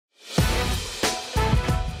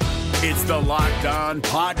It's the Locked On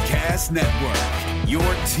Podcast Network, your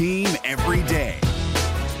team every day.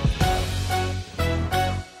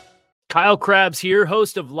 Kyle Krabs here,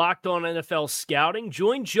 host of Locked On NFL Scouting.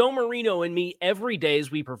 Join Joe Marino and me every day as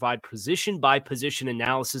we provide position-by-position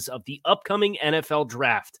analysis of the upcoming NFL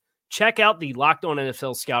Draft. Check out the Locked On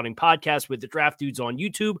NFL Scouting podcast with the Draft Dudes on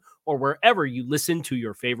YouTube or wherever you listen to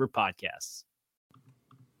your favorite podcasts.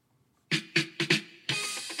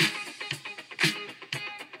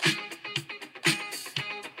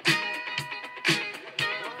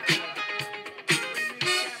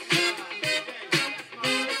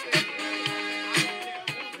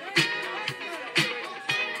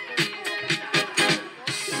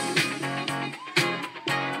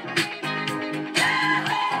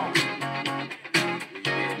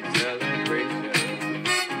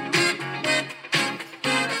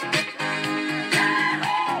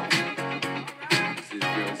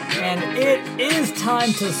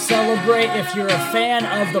 Time to celebrate if you're a fan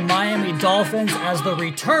of the Miami Dolphins, as the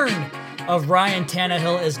return of Ryan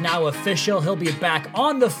Tannehill is now official. He'll be back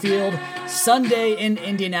on the field Sunday in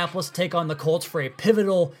Indianapolis to take on the Colts for a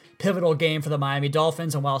pivotal game for the Miami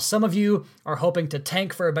Dolphins. And while some of you are hoping to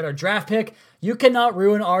tank for a better draft pick, you cannot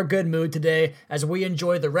ruin our good mood today as we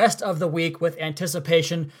enjoy the rest of the week with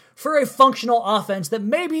anticipation for a functional offense that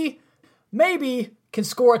maybe can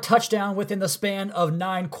score a touchdown within the span of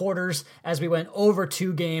 9 quarters, as we went over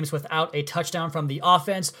 2 games without a touchdown from the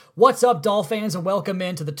offense. What's up, Dolphins, and welcome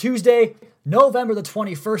into the Tuesday, November the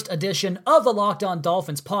 21st edition of the Locked On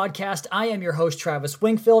Dolphins podcast. I am your host, Travis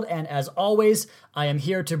Wingfield, and as always, I am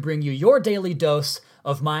here to bring you your daily dose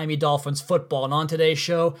of Miami Dolphins football. And on today's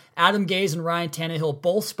show, Adam Gase and Ryan Tannehill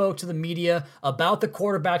both spoke to the media about the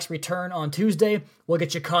quarterback's return on Tuesday. We'll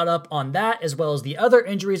get you caught up on that, as well as the other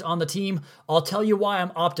injuries on the team. I'll tell you why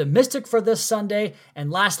I'm optimistic for this Sunday, and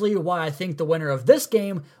lastly, why I think the winner of this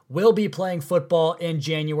game will be playing football in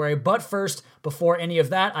January. But first, before any of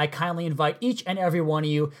that, I kindly invite each and every one of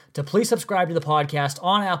you to please subscribe to the podcast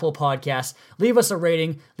on Apple Podcasts. Leave us a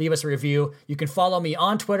rating, leave us a review. You can follow me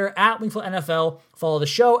on Twitter at WingfieldNFL, follow the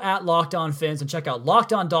show at Locked On Fins, and check out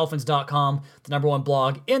LockedOnDolphins.com, the #1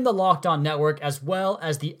 blog in the Locked On Network, as well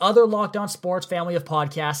as the other Locked On Sports family of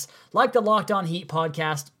podcasts, like the Locked On Heat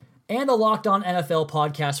podcast and the Locked On NFL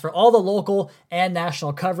podcast for all the local and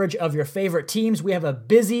national coverage of your favorite teams. We have a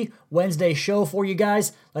busy Wednesday show for you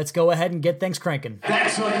guys. Let's go ahead and get things cranking.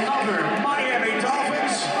 That's another Miami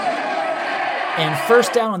Dolphins. And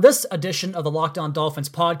first down on this edition of the Locked On Dolphins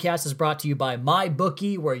podcast is brought to you by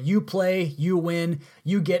MyBookie, where you play, you win,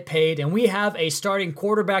 you get paid. And we have a starting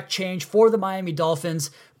quarterback change for the Miami Dolphins.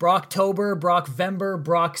 Brocktober, Brockvember,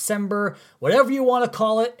 Brocksember, whatever you want to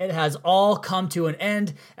call it, it has all come to an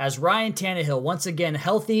end as Ryan Tannehill, once again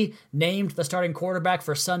healthy, named the starting quarterback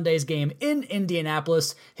for Sunday's game in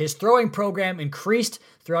Indianapolis. His throwing program increased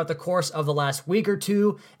throughout the course of the last week or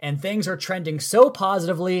two, and things are trending so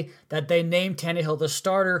positively that they named Tannehill the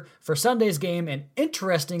starter for Sunday's game. And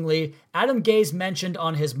interestingly, Adam Gase mentioned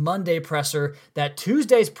on his Monday presser that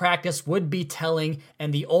Tuesday's practice would be telling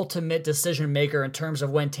and the ultimate decision maker in terms of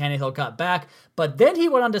when Tannehill got back. But then he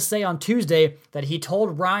went on to say on Tuesday that he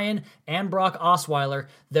told Ryan and Brock Osweiler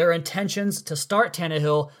their intentions to start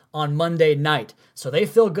Tannehill on Monday night. So they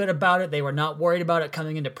feel good about it. They were not worried about it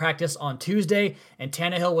coming into practice on Tuesday, and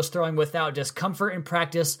Tannehill was throwing without discomfort in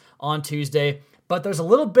practice on Tuesday. But there's a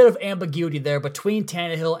little bit of ambiguity there between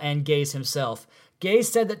Tannehill and Gase himself. Gase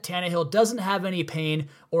said that Tannehill doesn't have any pain,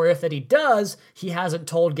 or if that he does, he hasn't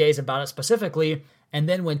told Gase about it specifically. And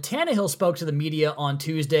then when Tannehill spoke to the media on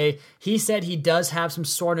Tuesday, he said he does have some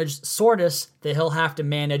soreness that he'll have to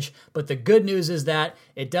manage, but the good news is that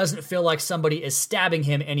it doesn't feel like somebody is stabbing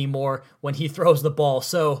him anymore when he throws the ball.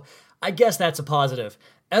 So I guess that's a positive.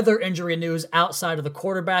 Other injury news outside of the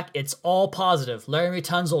quarterback, it's all positive. Laremy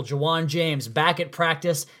Tunsil, Juwan James back at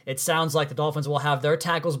practice. It sounds like the Dolphins will have their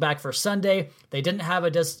tackles back for Sunday. They didn't have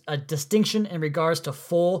a distinction in regards to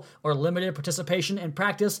full or limited participation in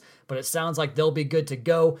practice, but it sounds like they'll be good to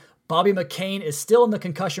go. Bobby McCain is still in the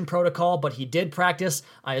concussion protocol, but he did practice.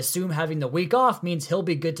 I assume having the week off means he'll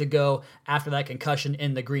be good to go after that concussion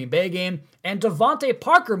in the Green Bay game. And Devontae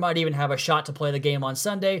Parker might even have a shot to play the game on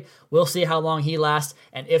Sunday. We'll see how long he lasts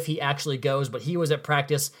and if he actually goes, but he was at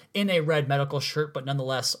practice in a red medical shirt, but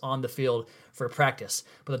nonetheless on the field for practice.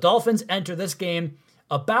 But the Dolphins enter this game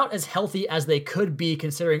about as healthy as they could be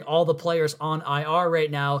considering all the players on IR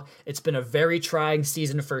right now. It's been a very trying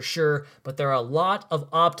season for sure, but there are a lot of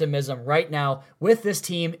optimism right now with this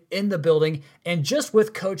team in the building and just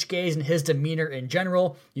with Coach Gase and his demeanor in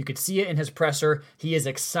general. You could see it in his presser. He is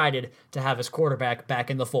excited to have his quarterback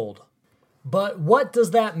back in the fold. But what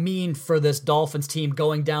does that mean for this Dolphins team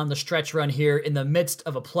going down the stretch run here in the midst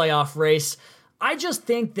of a playoff race? I just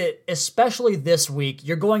think that, especially this week,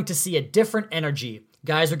 you're going to see a different energy.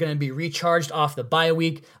 Guys are going to be recharged off the bye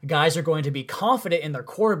week. Guys are going to be confident in their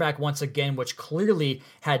quarterback once again, which clearly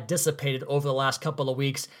had dissipated over the last couple of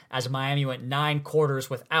weeks as Miami went 9 quarters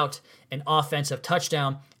without an offensive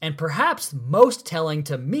touchdown. And perhaps most telling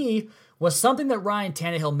to me was something that Ryan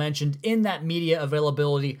Tannehill mentioned in that media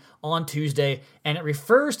availability on Tuesday, and it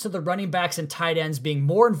refers to the running backs and tight ends being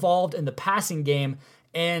more involved in the passing game.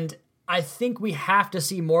 And I think we have to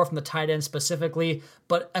see more from the tight end specifically,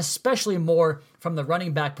 but especially more from the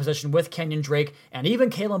running back position with Kenyon Drake and even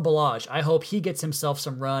Kalen Ballage. I hope he gets himself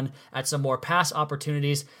some run at some more pass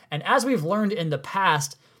opportunities. And as we've learned in the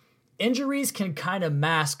past, injuries can kind of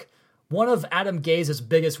mask one of Adam Gaze's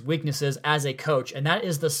biggest weaknesses as a coach, and that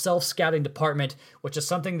is the self-scouting department, which is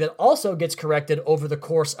something that also gets corrected over the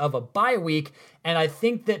course of a bye week. And I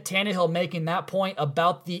think that Tannehill making that point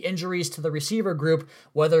about the injuries to the receiver group,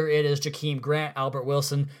 whether it is Jakeem Grant, Albert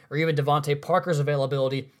Wilson, or even Devontae Parker's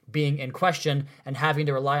availability being in question and having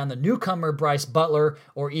to rely on the newcomer Bryce Butler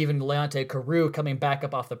or even Leonte Carew coming back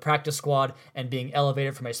up off the practice squad and being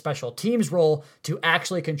elevated from a special teams role to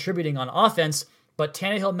actually contributing on offense. But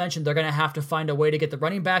Tannehill mentioned they're going to have to find a way to get the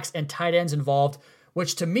running backs and tight ends involved,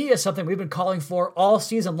 which to me is something we've been calling for all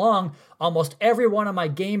season long. Almost every one of my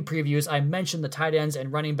game previews, I mentioned the tight ends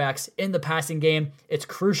and running backs in the passing game. It's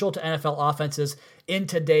crucial to NFL offenses in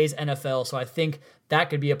today's NFL, so I think that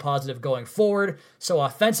could be a positive going forward. So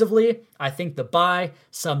offensively, I think the bye,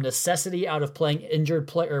 some necessity out of playing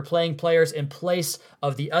playing players in place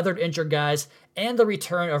of the other injured guys, and the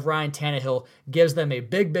return of Ryan Tannehill gives them a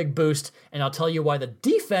big boost. And I'll tell you why the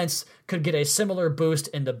defense could get a similar boost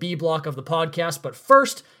in the B block of the podcast. But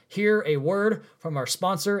first, hear a word from our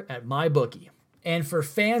sponsor at MyBookie. And for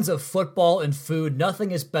fans of football and food,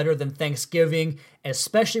 nothing is better than Thanksgiving,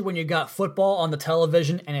 especially when you got football on the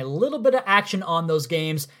television and a little bit of action on those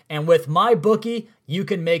games. And with MyBookie, you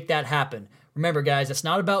can make that happen. Remember, guys, it's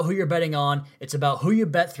not about who you're betting on. It's about who you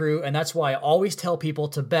bet through, and that's why I always tell people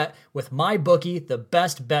to bet with MyBookie, the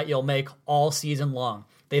best bet you'll make all season long.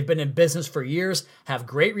 They've been in business for years, have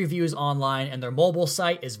great reviews online, and their mobile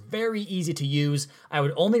site is very easy to use. I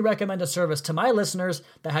would only recommend a service to my listeners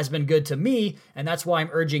that has been good to me, and that's why I'm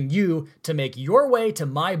urging you to make your way to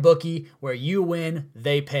MyBookie, where you win,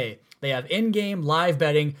 they pay. They have in-game live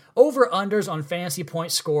betting, over-unders on fantasy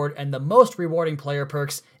points scored, and the most rewarding player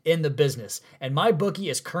perks in the business. And MyBookie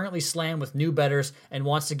is currently slammed with new bettors and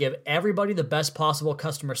wants to give everybody the best possible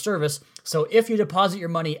customer service. So if you deposit your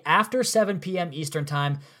money after 7 p.m. Eastern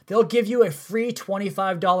Time, they'll give you a free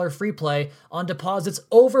 $25 free play on deposits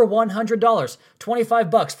over $100.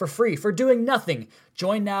 $25 for free for doing nothing.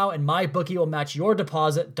 Join now and MyBookie will match your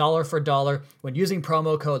deposit dollar for dollar when using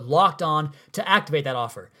promo code LOCKEDON to activate that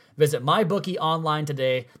offer. Visit MyBookie online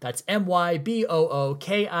today. That's MyBookie.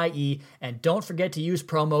 And don't forget to use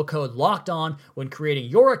promo code LOCKEDON when creating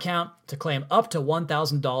your account to claim up to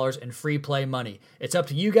 $1,000 in free play money. It's up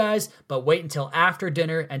to you guys, but wait until after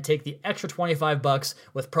dinner and take the extra $25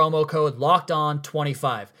 with promo code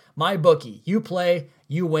LOCKEDON25. MyBookie. You play,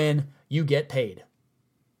 you win, you get paid.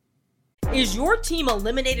 Is your team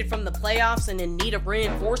eliminated from the playoffs and in need of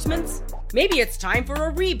reinforcements? Maybe it's time for a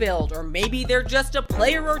rebuild, or maybe they're just a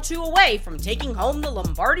player or two away from taking home the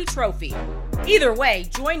Lombardi Trophy. Either way,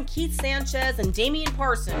 join Keith Sanchez and Damian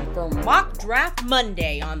Parson for Mock Draft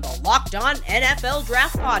Monday on the Locked On NFL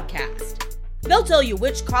Draft Podcast. They'll tell you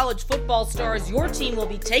which college football stars your team will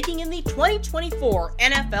be taking in the 2024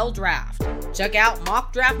 NFL Draft. Check out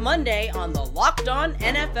Mock Draft Monday on the Locked On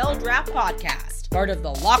NFL Draft Podcast, part of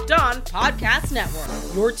the Locked On Podcast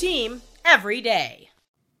Network, your team every day.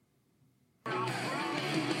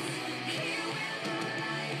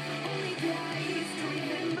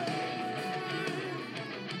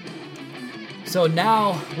 So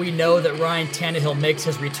now we know that Ryan Tannehill makes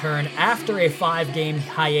his return after a 5-game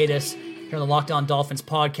hiatus here on the Locked On Dolphins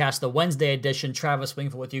podcast, the Wednesday edition. Travis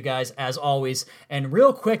Wingfield with you guys as always. And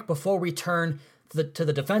real quick before we turn to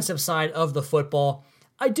the defensive side of the football,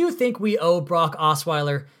 I do think we owe Brock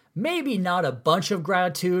Osweiler maybe not a bunch of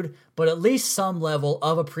gratitude, but at least some level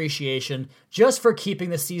of appreciation just for keeping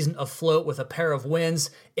the season afloat with a pair of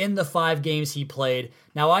wins in the 5 games he played.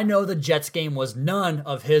 Now, I know the Jets game was none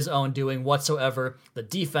of his own doing whatsoever. The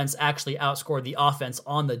defense actually outscored the offense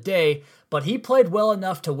on the day, but he played well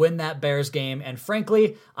enough to win that Bears game, and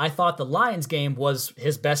frankly, I thought the Lions game was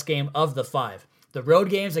his best game of the 5. The road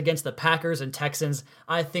games against the Packers and Texans,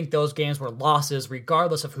 I think those games were losses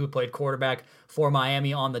regardless of who played quarterback for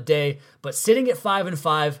Miami on the day. But sitting at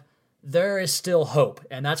 5-5, there is still hope.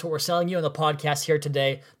 And that's what we're selling you on the podcast here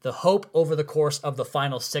today. The hope over the course of the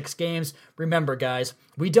final 6 games. Remember, guys,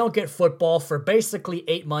 we don't get football for basically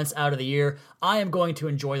 8 months out of the year. I am going to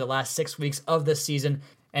enjoy the last 6 weeks of this season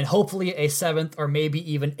and hopefully a 7th or maybe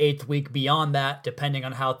even 8th week beyond that, depending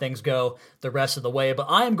on how things go the rest of the way. But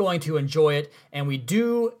I am going to enjoy it, and we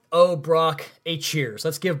do owe Brock a cheers.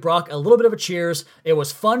 Let's give Brock a little bit of a cheers. It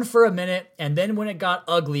was fun for a minute, and then when it got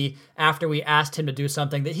ugly after we asked him to do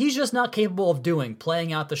something that he's just not capable of doing,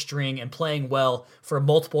 playing out the string and playing well for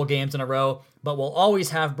multiple games in a row, but we'll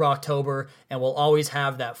always have Brocktober, and we'll always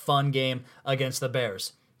have that fun game against the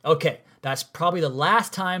Bears. Okay, that's probably the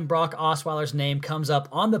last time Brock Osweiler's name comes up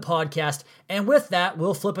on the podcast, and with that,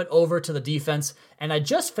 we'll flip it over to the defense. And I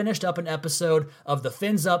just finished up an episode of the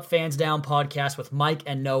Fins Up, Fans Down podcast with Mike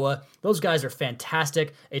and Noah. Those guys are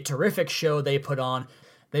fantastic, a terrific show they put on.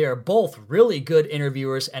 They are both really good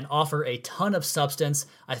interviewers and offer a ton of substance.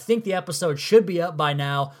 I think the episode should be up by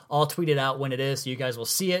now. I'll tweet it out when it is so you guys will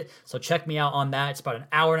see it. So check me out on that. It's about an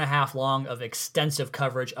hour and a half long of extensive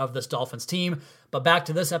coverage of this Dolphins team. But back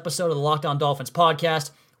to this episode of the Locked On Dolphins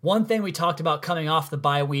podcast. One thing we talked about coming off the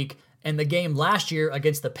bye week and the game last year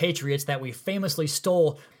against the Patriots that we famously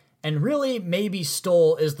stole, and really maybe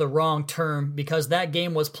stole is the wrong term because that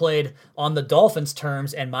game was played on the Dolphins'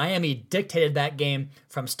 terms and Miami dictated that game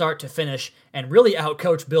from start to finish and really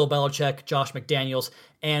outcoached Bill Belichick, Josh McDaniels,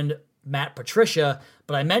 and Matt Patricia.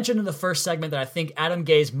 But I mentioned in the first segment that I think Adam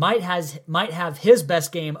Gase might have his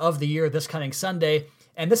best game of the year this coming Sunday,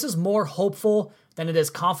 and this is more hopeful than it is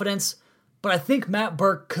confidence, but I think Matt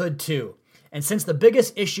Burke could too. And since the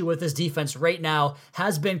biggest issue with this defense right now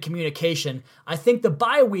has been communication, I think the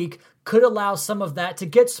bye week could allow some of that to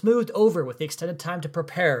get smoothed over with the extended time to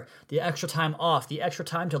prepare, the extra time off, the extra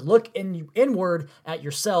time to look inward at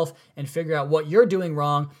yourself and figure out what you're doing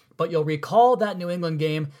wrong. But you'll recall that New England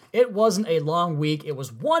game, it wasn't a long week. It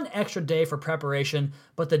was one extra day for preparation,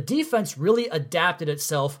 but the defense really adapted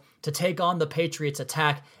itself to take on the Patriots'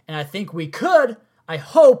 attack. And I think we could, I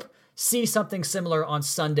hope, see something similar on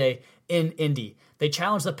Sunday in Indy. They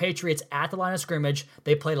challenged the Patriots at the line of scrimmage.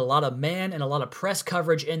 They played a lot of man and a lot of press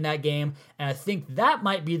coverage in that game, and I think that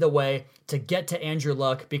might be the way to get to Andrew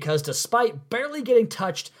Luck because despite barely getting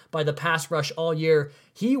touched by the pass rush all year,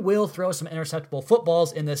 he will throw some interceptable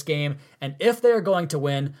footballs in this game, and if they are going to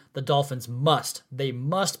win, the Dolphins must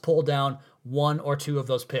pull down 1 or 2 of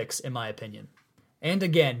those picks, in my opinion. And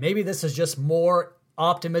again, maybe this is just more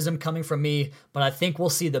optimism coming from me, but I think we'll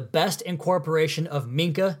see the best incorporation of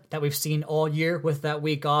Minka that we've seen all year with that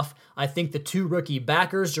week off. I think the 2 rookie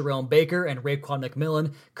backers, Jerome Baker and Raekwon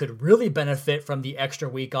McMillan, could really benefit from the extra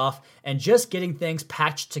week off and just getting things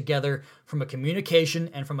patched together from a communication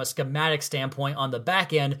and from a schematic standpoint on the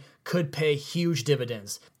back end could pay huge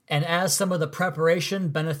dividends. And as some of the preparation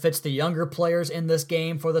benefits the younger players in this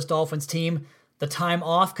game for this Dolphins team, the time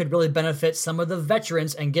off could really benefit some of the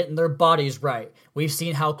veterans and getting their bodies right. We've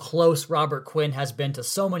seen how close Robert Quinn has been to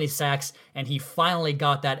so many sacks, and he finally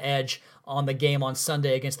got that edge on the game on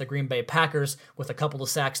Sunday against the Green Bay Packers with a couple of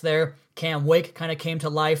sacks there. Cam Wake kind of came to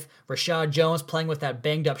life. Rashad Jones playing with that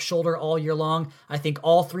banged up shoulder all year long. I think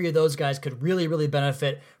all 3 of those guys could really, really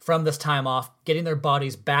benefit from this time off, getting their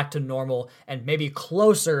bodies back to normal and maybe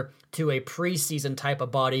closer to a preseason type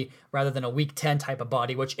of body rather than a week 10 type of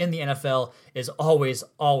body, which in the NFL is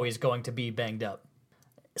always going to be banged up.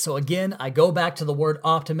 So again, I go back to the word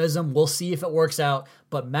optimism. We'll see if it works out,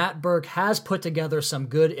 but Matt Burke has put together some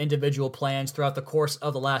good individual plans throughout the course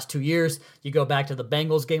of the last 2 years. You go back to the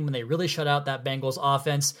Bengals game when they really shut out that Bengals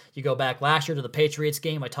offense. You go back last year to the Patriots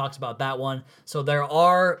game. I talked about that one. So there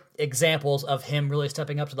are examples of him really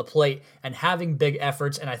stepping up to the plate and having big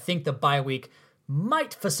efforts, and I think the bye week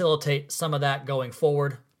might facilitate some of that going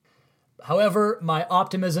forward. However, my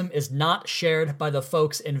optimism is not shared by the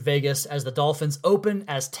folks in Vegas as the Dolphins open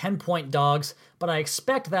as 10-point dogs, but I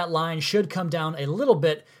expect that line should come down a little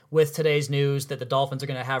bit with today's news that the Dolphins are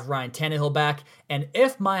going to have Ryan Tannehill back. And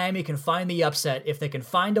if Miami can find the upset, if they can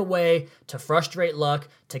find a way to frustrate Luck,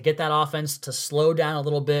 to get that offense to slow down a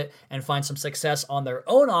little bit and find some success on their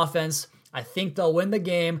own offense, I think they'll win the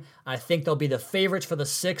game. I think they'll be the favorites for the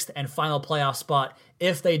 6th and final playoff spot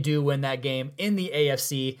if they do win that game in the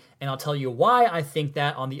AFC. And I'll tell you why I think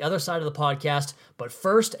that on the other side of the podcast. But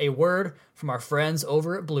first, a word from our friends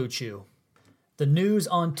over at Blue Chew. The news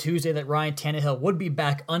on Tuesday that Ryan Tannehill would be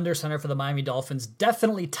back under center for the Miami Dolphins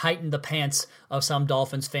definitely tightened the pants of some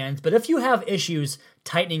Dolphins fans. But if you have issues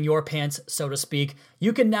tightening your pants, so to speak,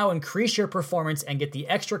 you can now increase your performance and get the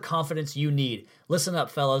extra confidence you need. Listen up,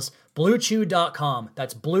 fellas. BlueChew.com.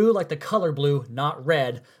 That's blue like the color blue, not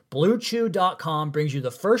red. BlueChew.com brings you the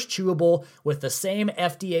first chewable with the same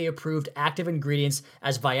FDA-approved active ingredients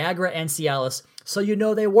as Viagra and Cialis, so you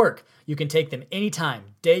know they work. You can take them anytime,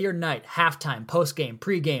 day or night, halftime, postgame,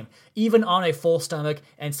 pregame, even on a full stomach.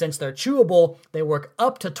 And since they're chewable, they work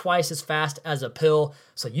up to twice as fast as a pill,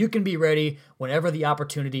 so you can be ready whenever the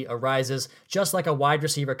opportunity arises, just like a wide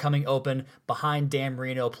receiver coming open behind Dan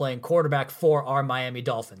Marino playing quarterback for our Miami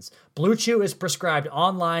Dolphins. Blue Chew is prescribed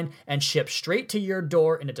online and shipped straight to your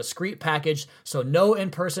door in a discreet package, so no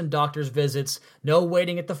in-person doctor's visits, no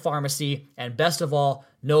waiting at the pharmacy, and best of all,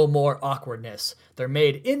 no more awkwardness. They're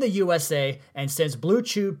made in the USA, and since Blue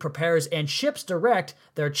Chew prepares and ships direct,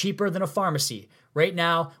 they're cheaper than a pharmacy. Right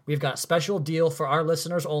now, we've got a special deal for our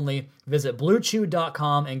listeners only. Visit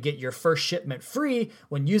BlueChew.com and get your first shipment free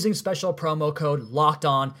when using special promo code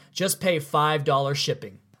LOCKEDON. Just pay $5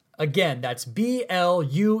 shipping. Again, that's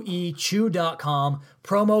BLUE Chew.com,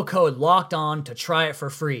 promo code LOCKEDON to try it for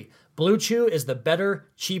free. Blue Chew is the better,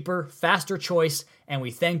 cheaper, faster choice, and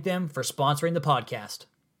we thank them for sponsoring the podcast.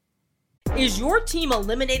 Is your team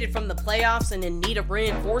eliminated from the playoffs and in need of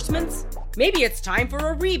reinforcements? Maybe it's time for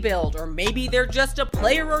a rebuild, or maybe they're just a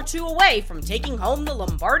player or two away from taking home the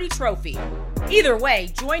Lombardi Trophy. Either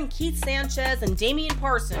way, join Keith Sanchez and Damian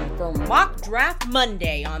Parson for Mock Draft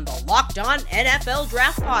Monday on the Locked On NFL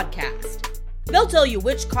Draft Podcast. They'll tell you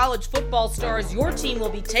which college football stars your team will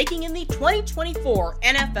be taking in the 2024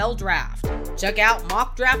 NFL Draft. Check out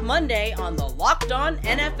Mock Draft Monday on the Locked On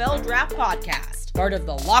NFL Draft Podcast, part of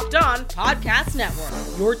the Locked On Podcast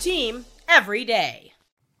Network, your team every day.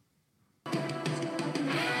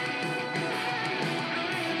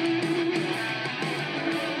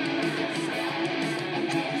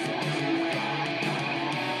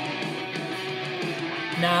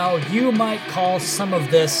 Now, you might call some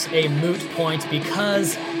of this a moot point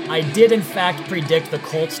because I did in fact predict the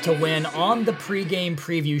Colts to win on the pregame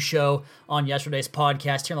preview show on yesterday's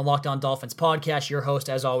podcast here on the Locked On Dolphins podcast. Your host,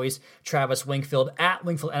 as always, Travis Wingfield at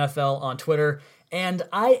Wingfield NFL on Twitter. And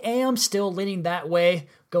I am still leaning that way,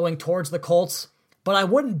 going towards the Colts, but I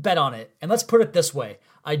wouldn't bet on it. And let's put it this way.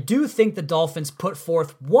 I do think the Dolphins put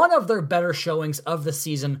forth one of their better showings of the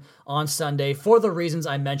season on Sunday for the reasons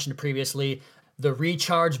I mentioned previously. The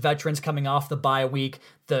recharge veterans coming off the bye week,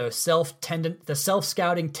 the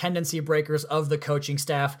self-scouting tendency breakers of the coaching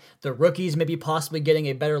staff, the rookies maybe possibly getting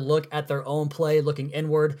a better look at their own play, looking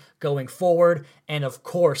inward, going forward, and of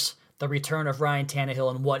course, the return of Ryan Tannehill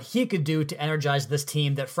and what he could do to energize this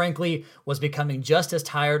team that frankly was becoming just as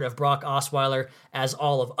tired of Brock Osweiler as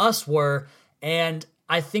all of us were. And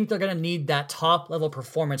I think they're going to need that top-level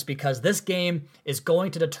performance because this game is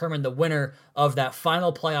going to determine the winner of that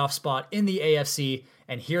final playoff spot in the AFC,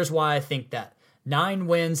 and here's why I think that. 9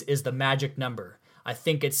 wins is the magic number. I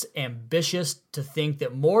think it's ambitious to think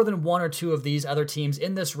that more than one or two of these other teams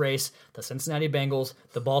in this race, the Cincinnati Bengals,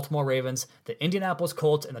 the Baltimore Ravens, the Indianapolis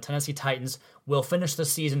Colts, and the Tennessee Titans, will finish the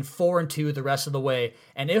season 4-2 the rest of the way.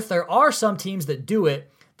 And if there are some teams that do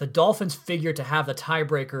it, the Dolphins figure to have the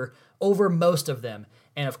tiebreaker over most of them.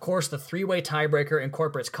 And of course, the 3-way tiebreaker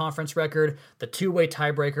incorporates conference record. The 2-way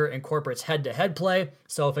tiebreaker incorporates head-to-head play.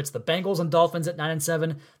 So if it's the Bengals and Dolphins at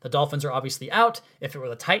 9-7, the Dolphins are obviously out. If it were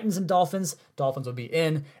the Titans and Dolphins would be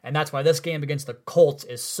in. And that's why this game against the Colts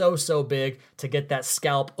is so big to get that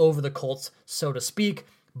scalp over the Colts, so to speak.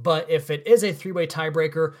 But if it is a 3-way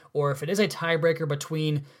tiebreaker, or if it is a tiebreaker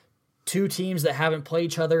between two teams that haven't played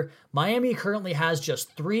each other, Miami currently has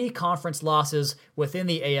just 3 conference losses within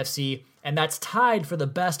the AFC, and that's tied for the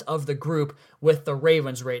best of the group with the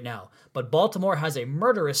Ravens right now. But Baltimore has a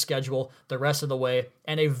murderous schedule the rest of the way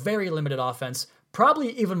and a very limited offense,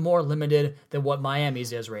 probably even more limited than what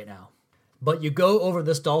Miami's is right now. But you go over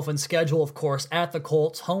this Dolphins schedule, of course, at the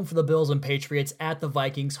Colts, home for the Bills and Patriots, at the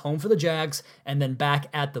Vikings, home for the Jags, and then back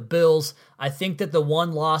at the Bills. I think that the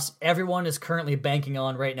one loss everyone is currently banking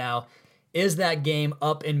on right now is that game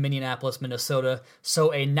up in Minneapolis, Minnesota.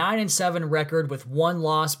 So a 9-7 record with one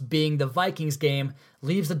loss being the Vikings game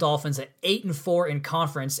leaves the Dolphins at 8-4 in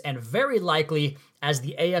conference and very likely as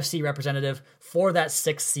the AFC representative for that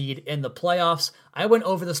 6th seed in the playoffs. I went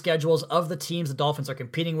over the schedules of the teams the Dolphins are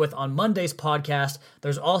competing with on Monday's podcast.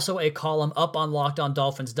 There's also a column up on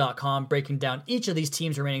LockedOnDolphins.com breaking down each of these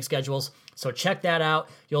teams' remaining schedules. So check that out.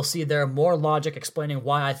 You'll see there more logic explaining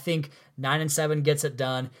why I think 9-7 gets it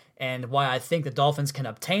done, and why I think the Dolphins can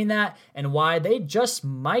obtain that, and why they just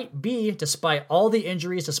might be, despite all the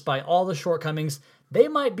injuries, despite all the shortcomings, they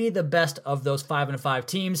might be the best of those 5-5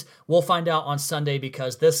 teams. We'll find out on Sunday,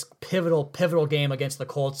 because this pivotal game against the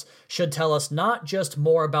Colts should tell us not just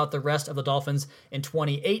more about the rest of the Dolphins in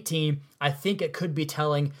 2018. I think it could be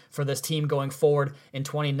telling for this team going forward in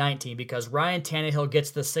 2019, because Ryan Tannehill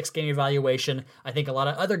gets the 6-game evaluation. I think a lot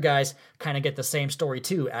of other guys kind of get the same story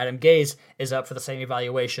too. Adam Gase is up for the same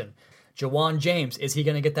evaluation. Jawan James, is he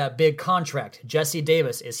going to get that big contract? Jesse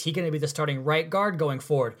Davis, is he going to be the starting right guard going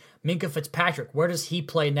forward? Minkah Fitzpatrick, where does he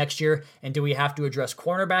play next year? And do we have to address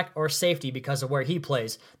cornerback or safety because of where he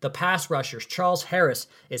plays? The pass rushers, Charles Harris,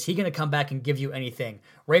 is he going to come back and give you anything?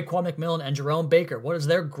 Raekwon McMillan and Jerome Baker, what does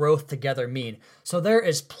their growth together mean? So there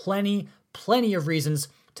is plenty of reasons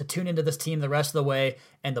to tune into this team the rest of the way,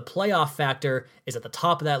 and the playoff factor is at the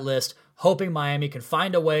top of that list, hoping Miami can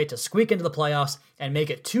find a way to squeak into the playoffs and make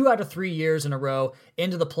it 2 out of 3 years in a row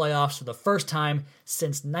into the playoffs for the first time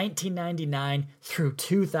since 1999 through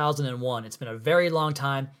 2001. It's been a very long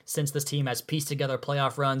time since this team has pieced together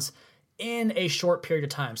playoff runs in a short period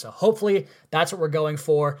of time. So hopefully that's what we're going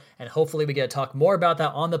for, and hopefully we get to talk more about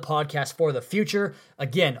that on the podcast for the future.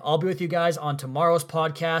 Again, I'll be with you guys on tomorrow's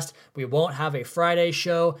podcast. We won't have a Friday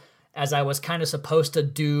show, as I was kind of supposed to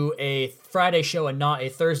do a Friday show and not a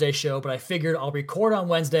Thursday show, but I figured I'll record on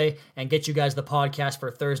Wednesday and get you guys the podcast for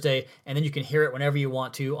Thursday, and then you can hear it whenever you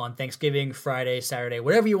want to on Thanksgiving, Friday, Saturday,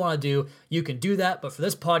 whatever you want to do, you can do that. But for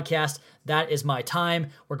this podcast, that is my time.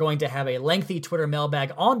 We're going to have a lengthy Twitter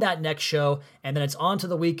mailbag on that next show, and then it's on to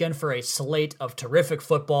the weekend for a slate of terrific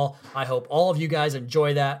football. I hope all of you guys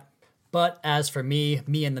enjoy that. But as for me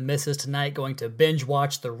and the missus tonight going to binge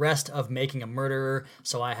watch the rest of Making a Murderer,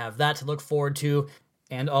 so I have that to look forward to.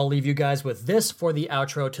 And I'll leave you guys with this for the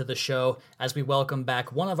outro to the show as we welcome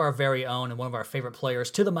back one of our very own and one of our favorite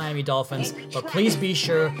players to the Miami Dolphins. But please be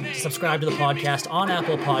sure to subscribe to the podcast on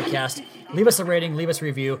Apple Podcast. Leave us a rating, leave us a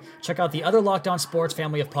review. Check out the other Locked On Sports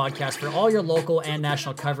family of podcasts for all your local and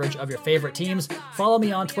national coverage of your favorite teams. Follow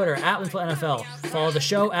me on Twitter @WinfieldNFL. Follow the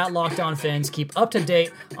show @LockedOnFins. Keep up to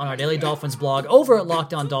date on our Daily Dolphins blog over at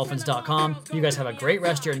LockedOnDolphins.com. You guys have a great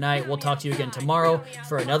rest of your night. We'll talk to you again tomorrow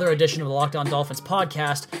for another edition of the Locked On Dolphins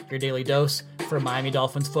podcast, your daily dose for Miami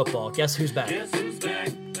Dolphins football. Guess who's back? Guess who's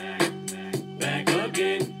back? Back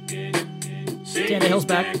again. Tannehill's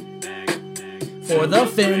back for the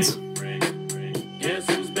Fins. Guess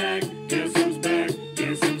who's back? Guess who's back?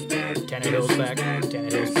 Guess who's back? Tannehill's back.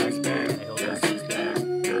 Tannehill's back. Tannehill's back.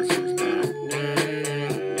 Guess who's back?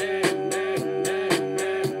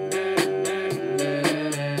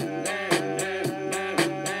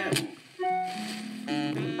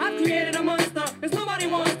 I've created a monster, cause nobody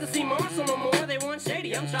wants to see Marshall no more. They want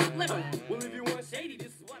shady, I'm chopped liver. Well, if you want shady,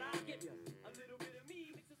 this is what I'll give you. A little bit of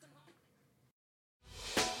me mixed with some hot.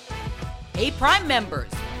 Hey, Prime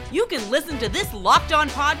members, you can listen to this Locked On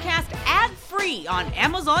podcast ad-free on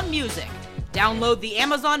Amazon Music. Download the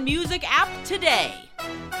Amazon Music app today.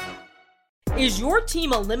 Is your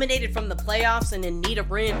team eliminated from the playoffs and in need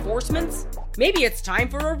of reinforcements? Maybe it's time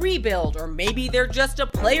for a rebuild, or maybe they're just a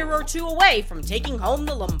player or two away from taking home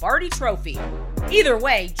the Lombardi Trophy. Either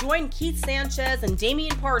way, join Keith Sanchez and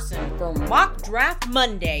Damian Parson for Mock Draft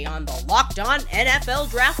Monday on the Locked On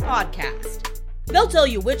NFL Draft Podcast. They'll tell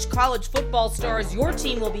you which college football stars your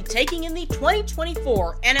team will be taking in the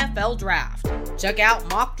 2024 NFL Draft. Check out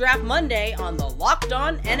Mock Draft Monday on the Locked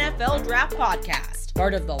On NFL Draft Podcast,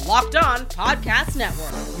 part of the Locked On Podcast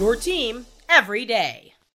Network. Your team every day.